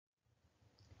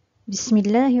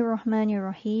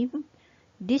Bismillahirrahmanirrahim.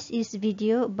 This is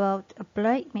video about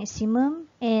applied maximum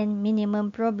and minimum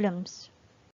problems.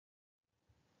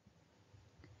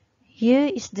 Here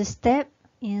is the step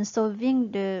in solving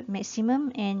the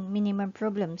maximum and minimum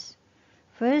problems.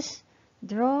 First,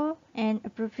 draw an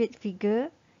appropriate figure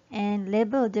and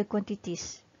label the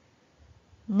quantities.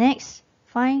 Next,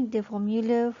 find the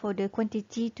formula for the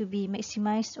quantity to be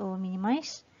maximized or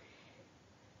minimized.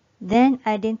 Then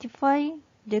identify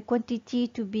the quantity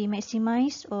to be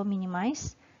maximized or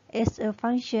minimized as a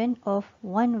function of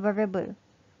one variable.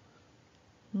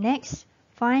 Next,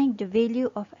 find the value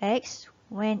of x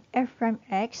when f prime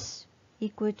x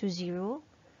equal to 0.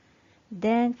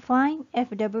 Then find f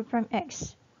double prime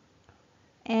x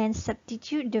and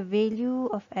substitute the value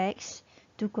of x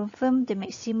to confirm the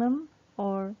maximum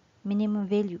or minimum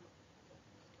value.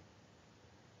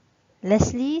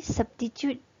 Lastly,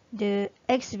 substitute the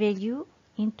x value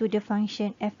into the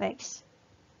function fx.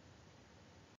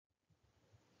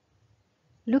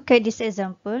 Look at this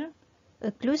example.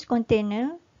 A closed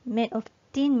container made of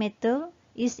thin metal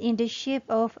is in the shape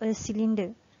of a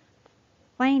cylinder.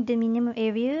 Find the minimum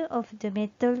area of the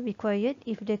metal required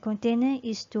if the container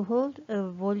is to hold a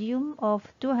volume of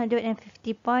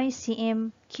 250 pi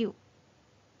cm cube.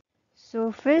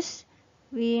 So first,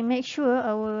 we make sure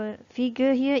our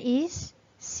figure here is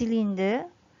cylinder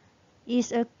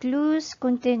is a closed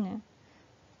container.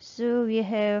 So we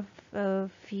have a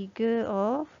figure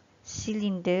of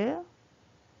cylinder.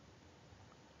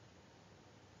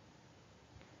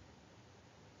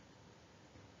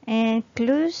 And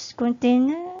closed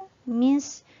container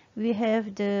means we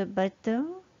have the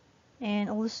bottom and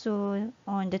also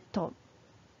on the top.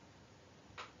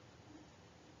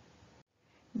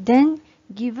 Then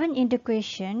given in the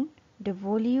question, the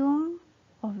volume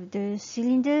of the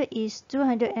cylinder is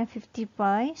 250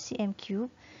 pi cm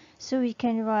cube. So we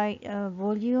can write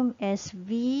volume as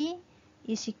V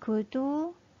is equal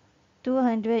to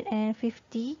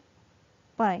 250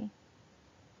 pi.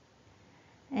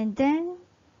 And then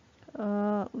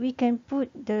we can put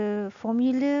the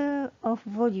formula of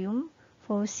volume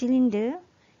for cylinder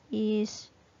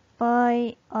is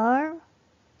pi r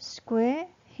square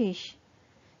h.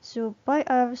 So pi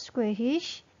r square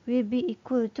h will be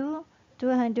equal to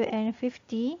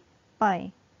 250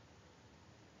 pi.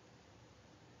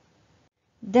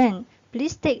 Then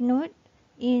please take note,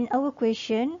 in our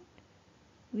question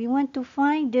we want to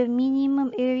find the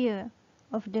minimum area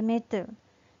of the metal.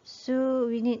 So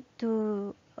we need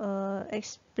to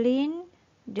explain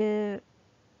the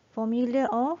formula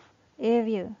of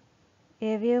area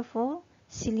for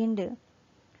cylinder.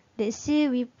 Let's say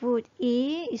we put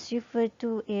A is referred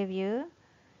to area.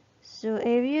 So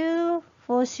area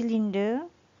for cylinder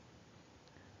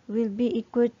will be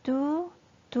equal to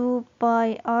 2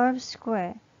 pi r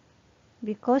square.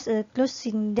 Because a closed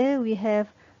cylinder we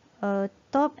have a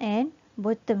top and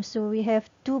bottom, so we have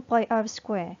 2 pi r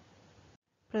square.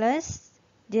 Plus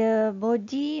the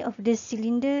body of the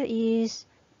cylinder is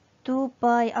 2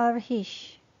 pi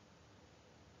rh.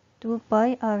 2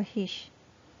 pi rh.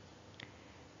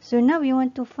 So now we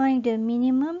want to find the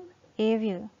minimum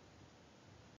area.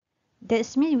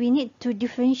 That means we need to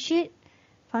differentiate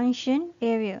function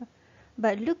area.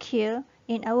 But look here,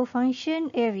 in our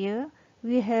function area,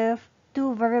 we have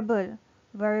two variable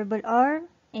r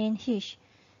and h.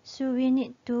 So we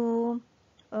need to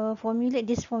formulate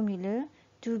this formula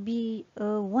to be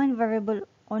one variable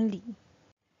only.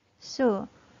 So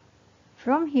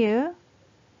from here,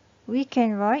 we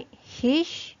can write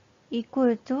h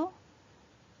equal to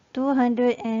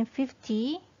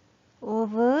 250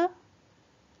 over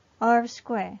r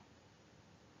square.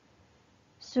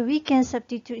 So we can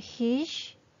substitute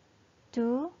h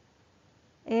to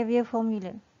area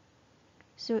formula.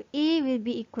 So A will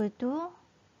be equal to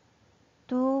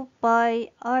 2 pi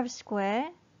r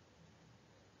square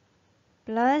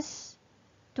plus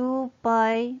 2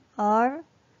 pi r,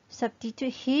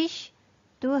 substitute h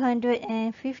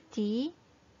 250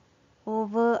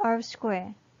 over r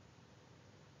square.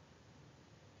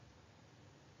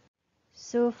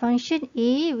 So function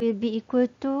A will be equal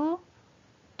to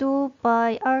 2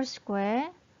 pi r square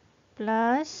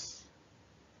plus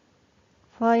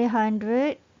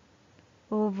 500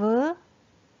 over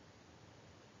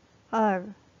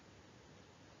r,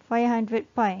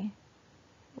 500 pi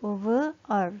over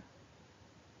r.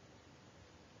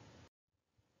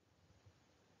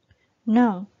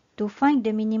 Now, to find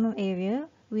the minimum area,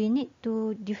 we need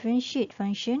to differentiate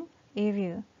function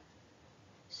area.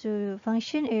 So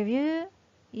function area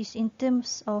is in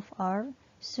terms of r,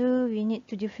 so we need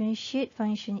to differentiate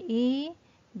function a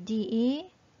dA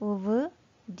over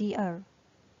dr.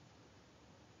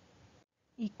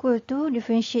 equal to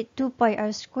differentiate 2 pi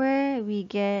r square, we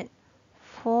get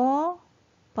 4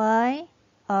 pi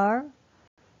r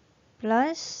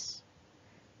plus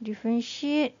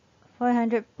differentiate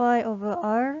 500 pi over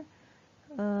r.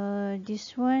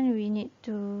 This one we need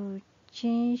to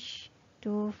change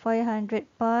to 500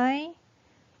 pi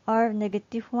r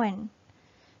negative 1.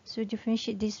 So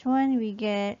differentiate this one, we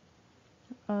get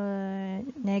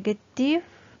negative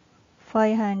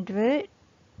 500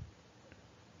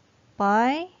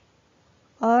 pi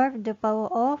r the power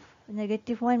of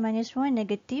negative 1 minus 1,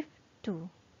 negative 2,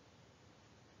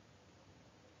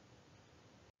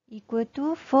 equal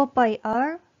to 4 pi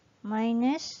r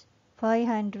minus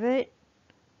 500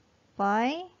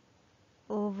 pi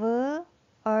over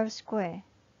r square.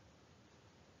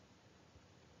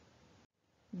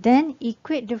 Then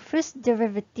equate the first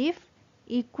derivative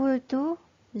equal to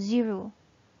 0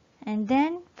 and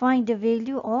then find the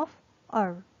value of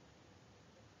r.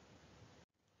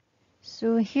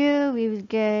 So here we will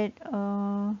get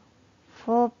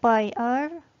 4 pi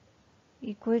r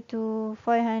equal to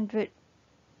 500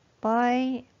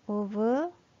 pi over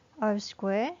r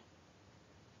square.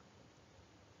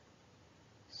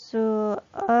 So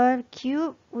r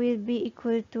cube will be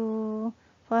equal to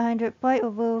 500 pi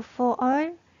over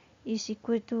 4r is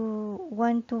equal to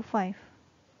 125.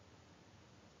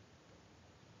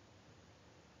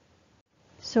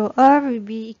 So r will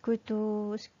be equal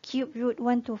to cube root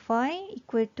 125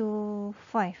 equal to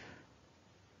 5.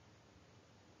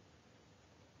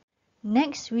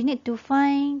 Next, we need to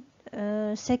find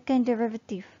second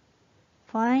derivative.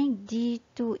 Find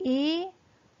d2a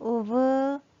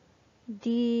over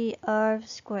dr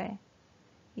square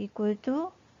equal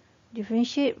to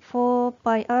differentiate 4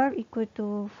 pi r equal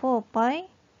to 4 pi.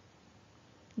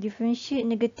 Differentiate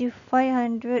negative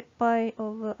 500 pi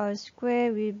over r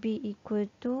square will be equal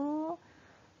to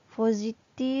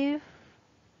positive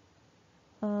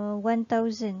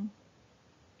 1000.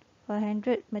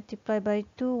 500 multiplied by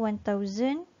 2,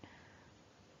 1000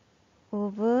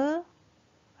 over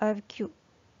r cube.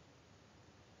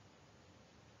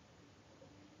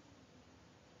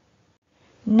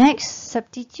 Next,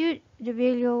 substitute the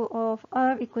value of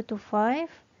r equal to 5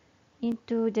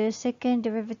 into the second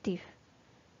derivative.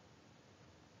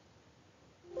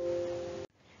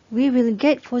 We will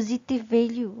get positive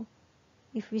value.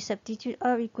 If we substitute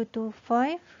r equal to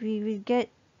 5, we will get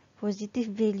positive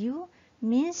value,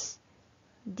 means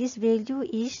this value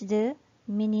is the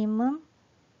minimum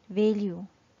value.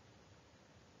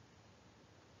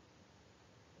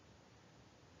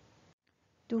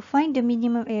 To find the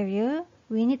minimum area,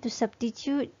 we need to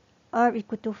substitute r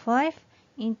equal to 5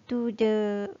 into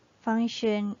the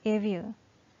function area.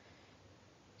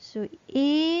 So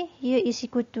a here is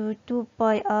equal to 2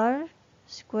 pi r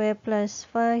square plus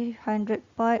 500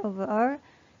 pi over r.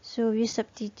 So we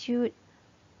substitute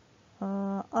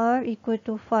r equal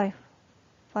to 5.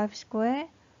 5 square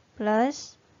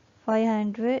plus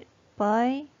 500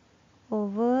 pi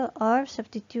over r,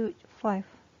 substitute 5.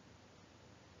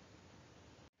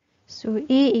 So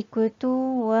a equal to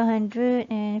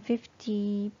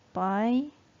 150 pi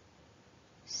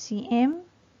cm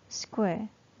square.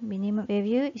 Minimum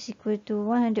area is equal to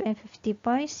 150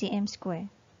 pi cm square.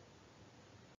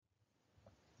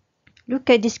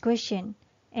 Look at this question.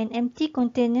 An empty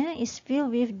container is filled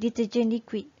with detergent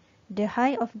liquid. The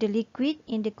height of the liquid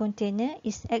in the container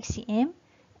is x cm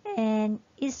and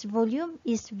its volume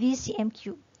is v cm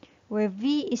cube, where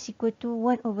v is equal to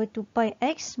 1 over 2 pi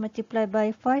x multiplied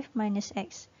by 5 minus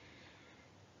x.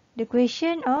 The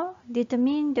question are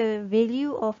determine the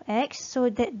value of x so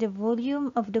that the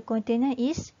volume of the container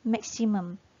is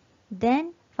maximum.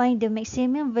 Then find the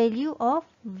maximum value of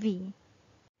v.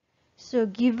 So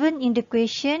given in the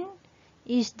question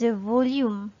is the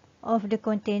volume of the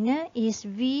container is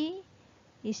v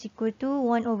is equal to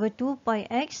 1 over 2 pi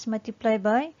x multiplied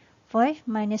by 5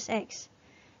 minus x.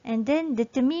 And then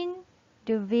determine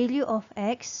the value of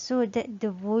x so that the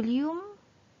volume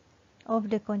of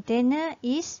the container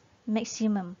is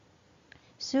maximum.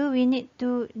 So we need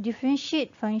to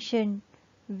differentiate function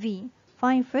v.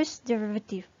 Find first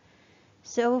derivative.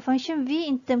 So our function v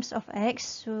in terms of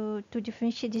x, so to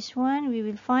differentiate this one, we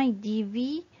will find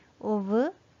dv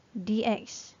over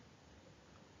dx.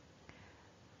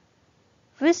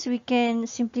 First, we can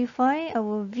simplify.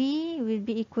 Our v will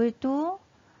be equal to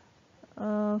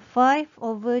 5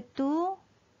 over 2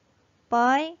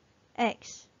 pi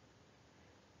x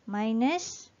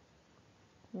minus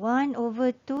 1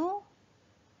 over 2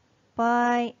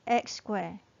 pi x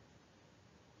square.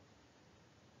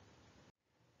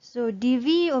 So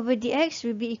dv over dx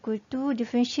will be equal to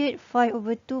differentiate 5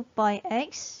 over 2 pi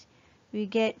x. We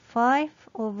get 5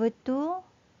 over 2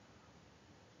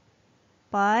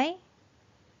 pi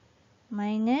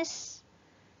minus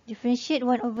differentiate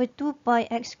 1 over 2 pi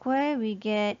x square, we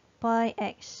get pi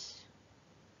x.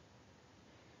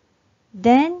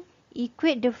 Then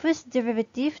equate the first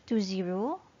derivative to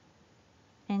 0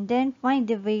 and then find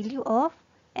the value of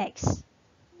x.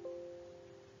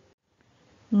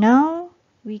 Now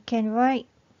we can write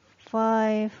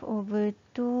 5 over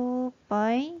 2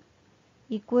 pi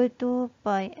equal to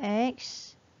pi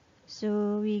x.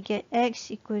 So we get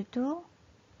x equal to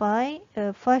 5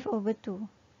 over 2.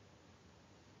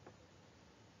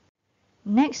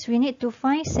 Next, we need to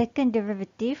find second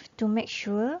derivative to make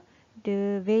sure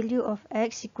the value of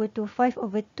x equal to 5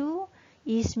 over 2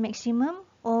 is maximum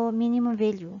or minimum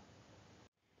value.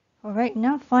 Alright,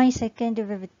 now find second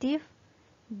derivative,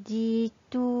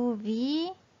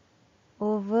 d2v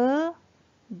over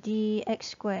dx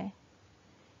square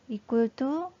equal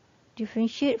to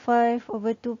differentiate 5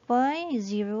 over 2 pi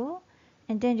 0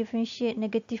 and then differentiate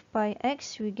negative pi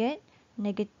x, we get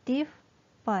negative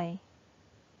pi.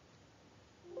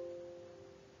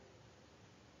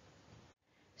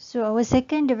 So our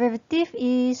second derivative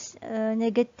is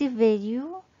negative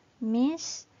value,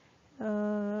 means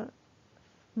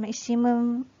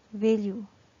maximum value.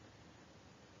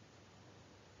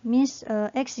 Means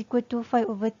x equal to 5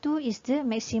 over 2 is the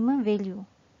maximum value.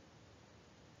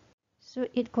 So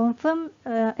it confirms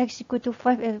x equal to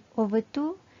 5 over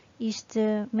 2 is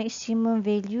the maximum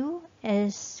value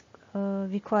as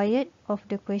required of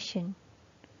the question.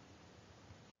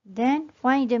 Then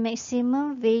find the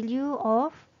maximum value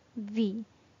of v.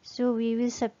 So we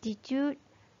will substitute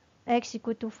x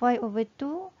equal to 5 over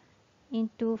 2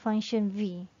 into function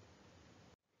v.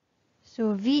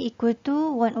 So v equal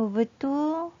to 1 over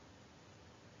 2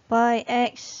 pi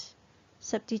x.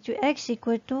 Substitute x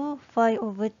equal to 5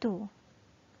 over 2.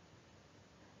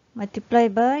 Multiply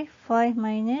by 5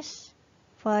 minus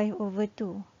 5 over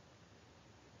 2.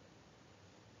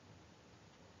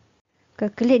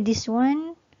 Calculate this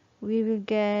one, we will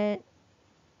get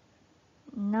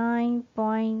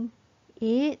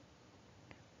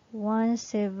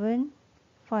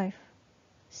 9.8175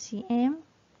 cm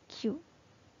cube.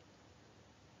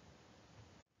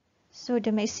 So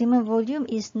the maximum volume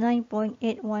is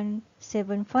 9.8175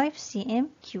 cm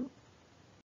cube.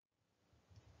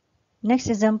 Next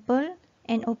example,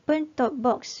 an open top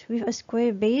box with a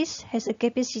square base has a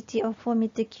capacity of 4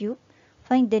 meter cube.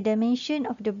 Find the dimension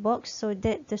of the box so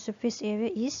that the surface area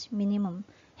is minimum.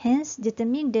 Hence,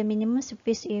 determine the minimum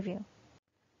surface area.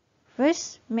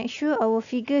 First, make sure our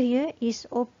figure here is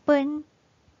open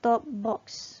top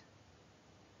box.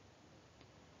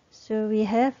 So we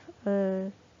have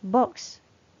a box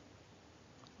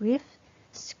with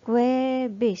square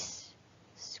base.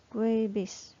 Square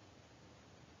base.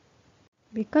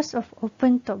 Because of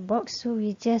open top box, so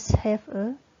we just have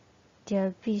a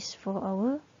dial piece for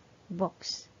our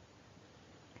box.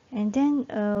 And then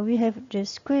we have the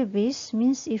square base,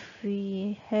 means if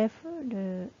we have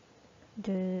the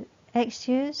x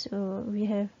here, so we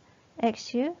have x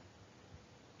here,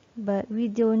 but we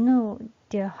don't know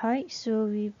their height, so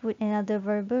we put another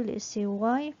variable, let's say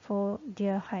y, for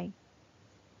their height.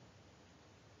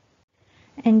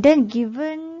 And then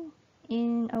given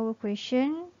in our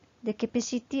question, the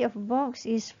capacity of box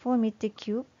is 4 meter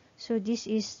cube, so this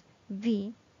is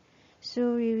v.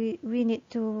 So we need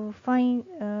to find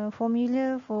a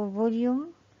formula for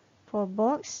volume for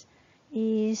box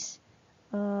is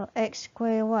x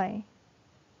square y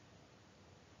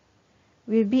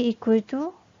will be equal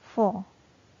to 4.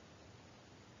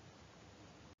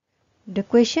 The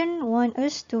question wants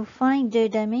us to find the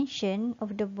dimension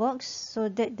of the box so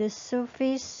that the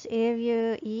surface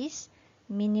area is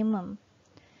minimum.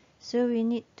 So we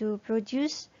need to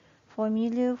produce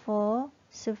formula for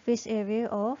surface area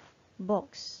of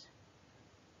box.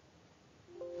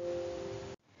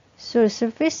 So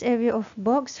surface area of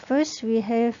box, first we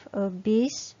have a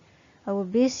base. Our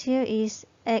base here is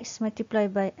x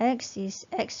multiplied by x is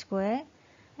x square,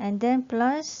 and then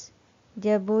plus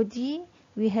their body,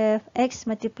 we have x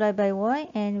multiplied by y,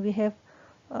 and we have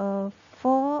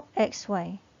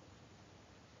 4xy.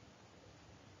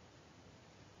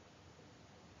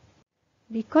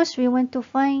 Because we want to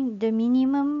find the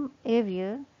minimum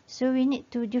area, so we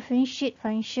need to differentiate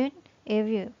function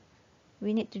area.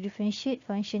 We need to differentiate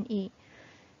function a.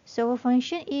 So our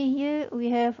function a here,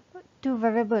 we have two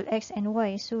variables x and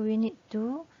y, so we need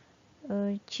to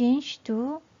change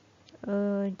to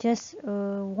just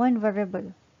one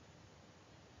variable.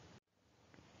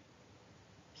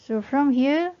 So from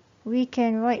here, we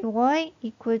can write y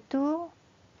equal to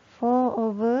 4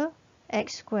 over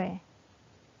x square.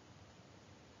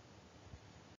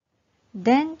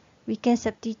 Then we can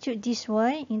substitute this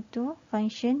y into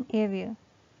function area.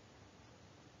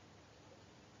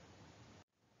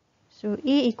 So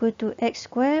A equal to x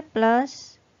squared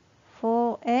plus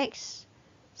 4x,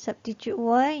 substitute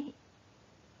y,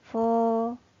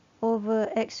 4 over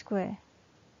x squared.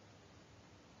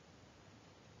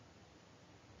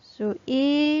 So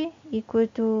A equal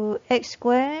to x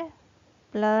squared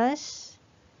plus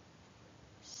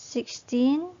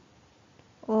 16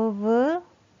 over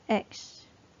x.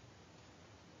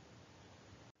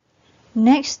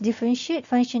 Next, differentiate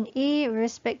function A with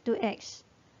respect to x.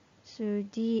 So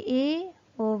dA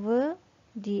over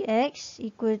dx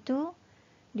equal to,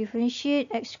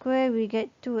 differentiate x squared, we get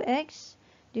 2x.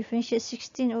 Differentiate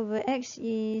 16 over x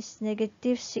is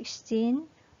negative 16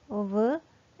 over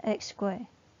x squared.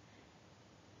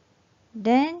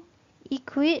 Then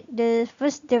equate the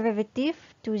first derivative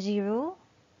to 0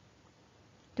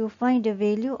 to find the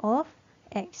value of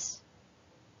x.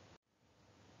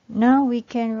 Now we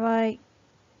can write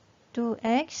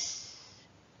 2x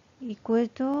equal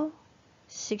to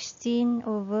 16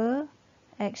 over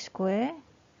x squared.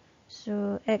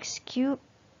 So x cubed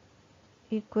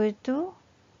equal to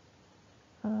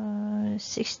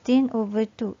 16 over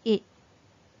 2, 8.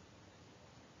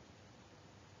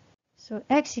 So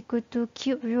x equal to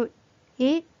cube root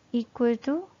 8 equal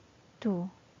to 2.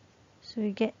 So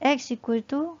we get x equal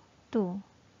to 2.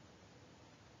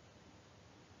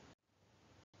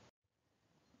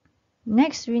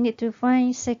 Next, we need to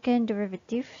find second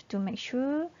derivative to make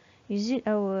sure is it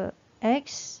our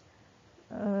x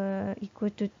equal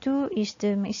to 2 is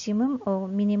the maximum or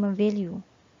minimum value.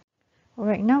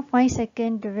 Alright, now find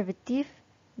second derivative,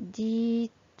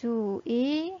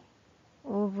 d2a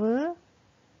over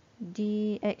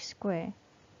dx squared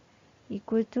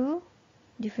equal to,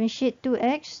 differentiate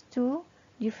 2x to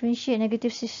differentiate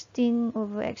negative 16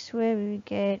 over x squared, we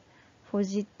get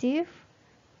positive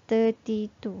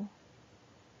 32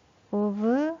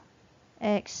 over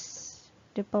x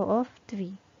to the power of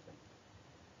 3.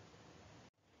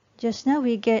 Just now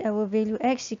we get our value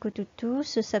x equal to 2,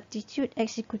 so substitute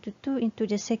x equal to 2 into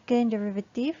the second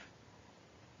derivative.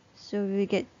 So we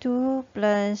get 2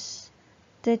 plus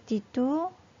 32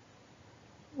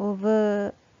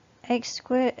 over x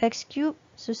squared, x cubed,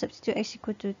 so substitute x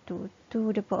equal to 2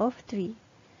 to the power of 3.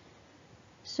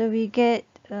 So we get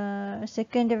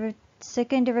second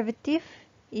derivative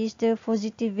is the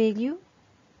positive value,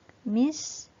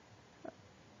 means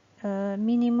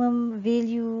minimum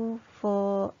value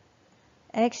for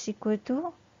x equal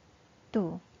to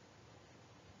 2.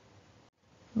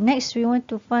 Next, we want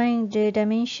to find the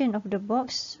dimension of the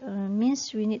box,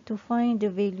 means we need to find the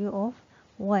value of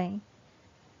y.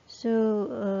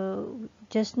 So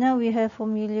just now we have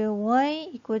formula y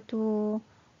equal to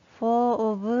 4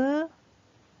 over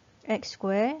x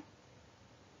squared,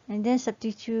 and then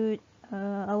substitute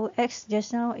our x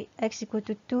just now, x equal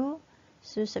to 2,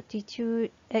 so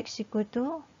substitute x equal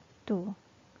to 2.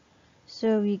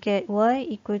 So we get y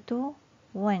equal to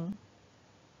 1.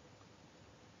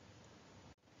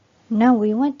 Now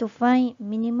we want to find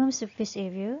minimum surface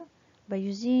area by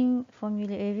using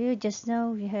formula area. Just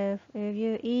now we have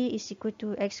area A is equal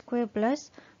to x squared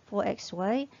plus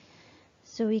 4xy.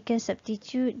 So we can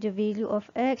substitute the value of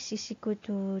x is equal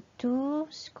to 2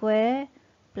 square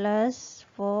plus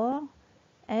 4,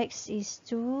 x is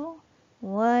 2,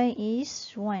 y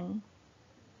is 1.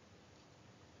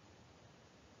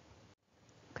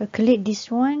 Calculate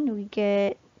this one, we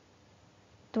get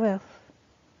 12.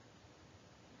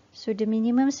 So the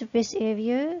minimum surface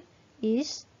area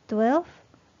is 12.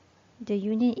 The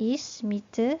unit is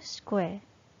meter square.